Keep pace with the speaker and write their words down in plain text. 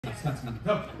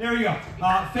So, there you go.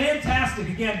 Fantastic.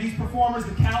 Again, these performers,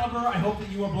 the caliber, I hope that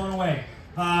you are blown away.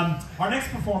 Our next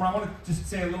performer, I want to just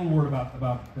say a little word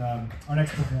about our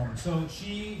next performer. So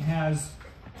she has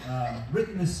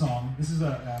written this song. This is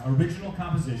an original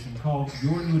composition called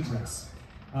Your New Address.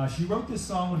 She wrote this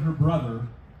song when her brother,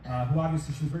 who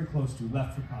obviously she was very close to,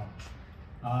 left for college.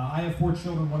 I have 4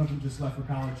 children. One of them just left for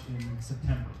college in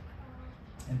September.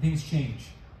 And things change.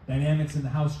 Dynamics in the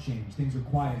house change. Things are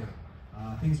quieter.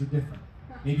 Things are different.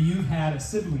 Maybe you've had a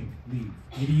sibling leave.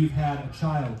 Maybe you've had a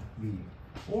child leave.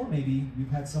 Or maybe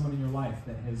you've had someone in your life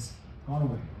that has gone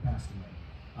away or passed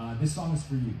away. This song is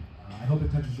for you. I hope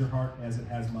it touches your heart as it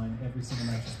has mine every single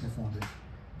night she's performed it.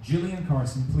 Gillian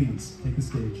Carson, please take the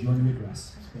stage. Your New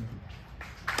Address. Thank you.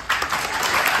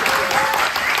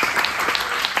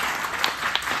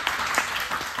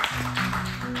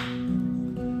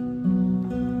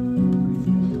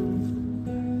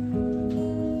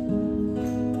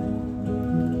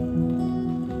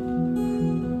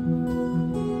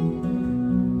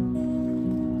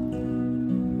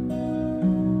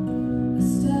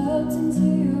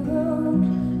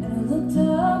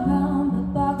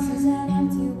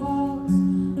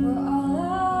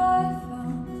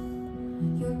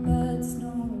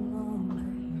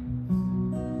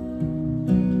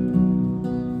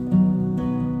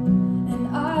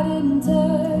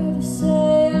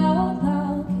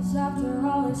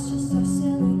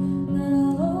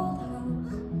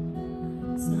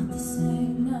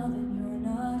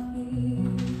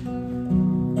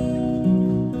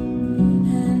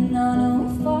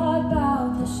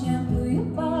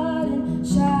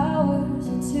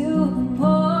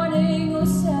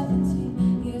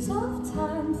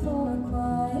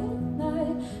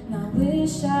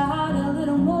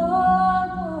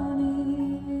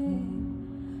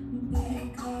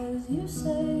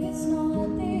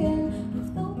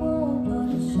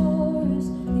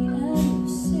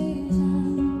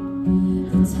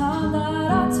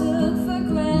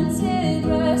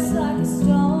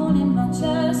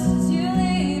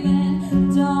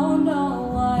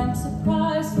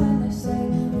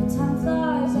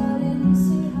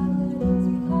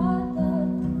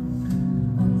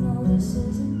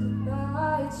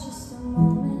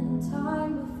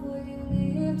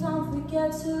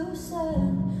 To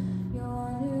send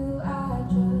your new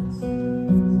address.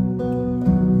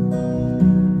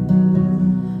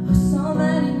 So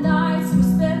many nights we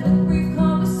spent with brief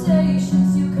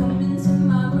conversations. You come into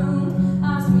my room,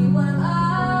 ask me what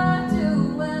I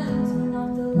do, and turn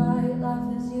off the light,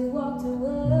 laugh as you walked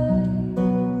away.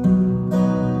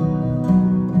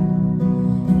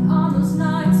 And on those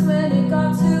nights when it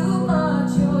got too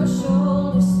much, your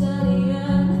shoulders steady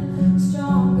and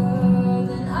stronger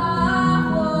than I.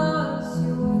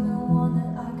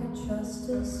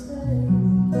 To stay.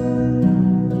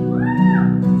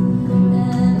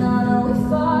 And I know we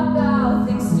fought about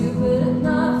things stupid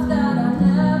enough that I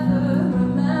never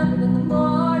remembered in the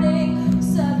morning.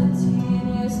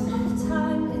 17 years at the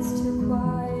time, it's too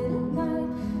quiet at night.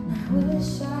 I wish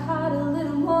I had a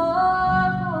little more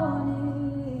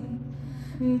warning.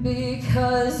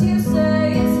 Because you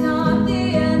say it's not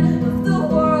the end of the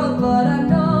world, but I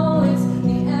know it's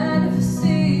the end of a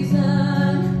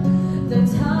season. The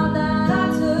time that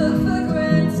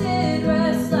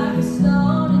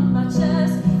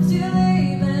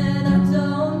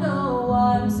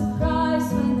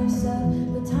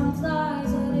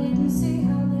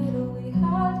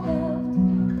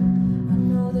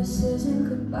this isn't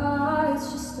goodbye,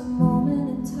 it's just a moment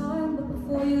in time. But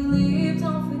before you leave,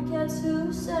 don't forget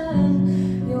to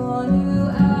send your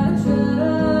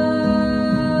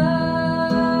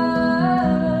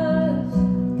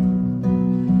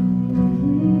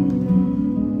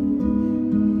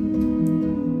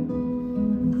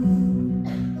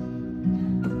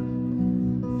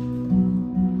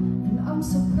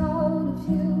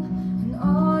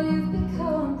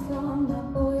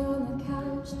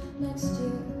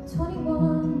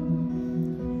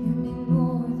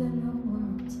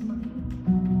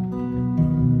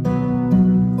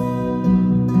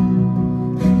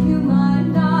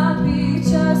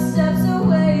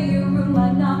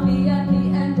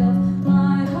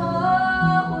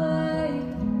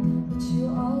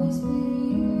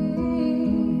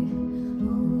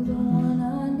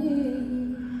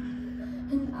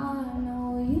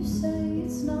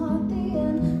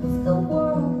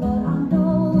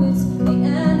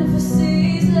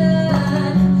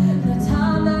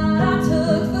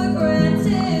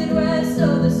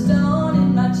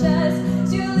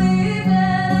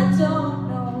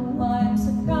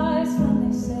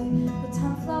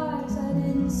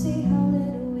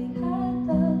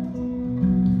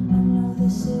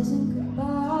isn't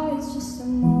goodbye, it's just a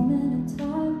moment in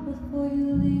time. Before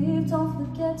you leave, don't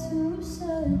forget to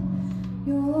send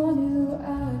your new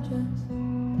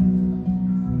address.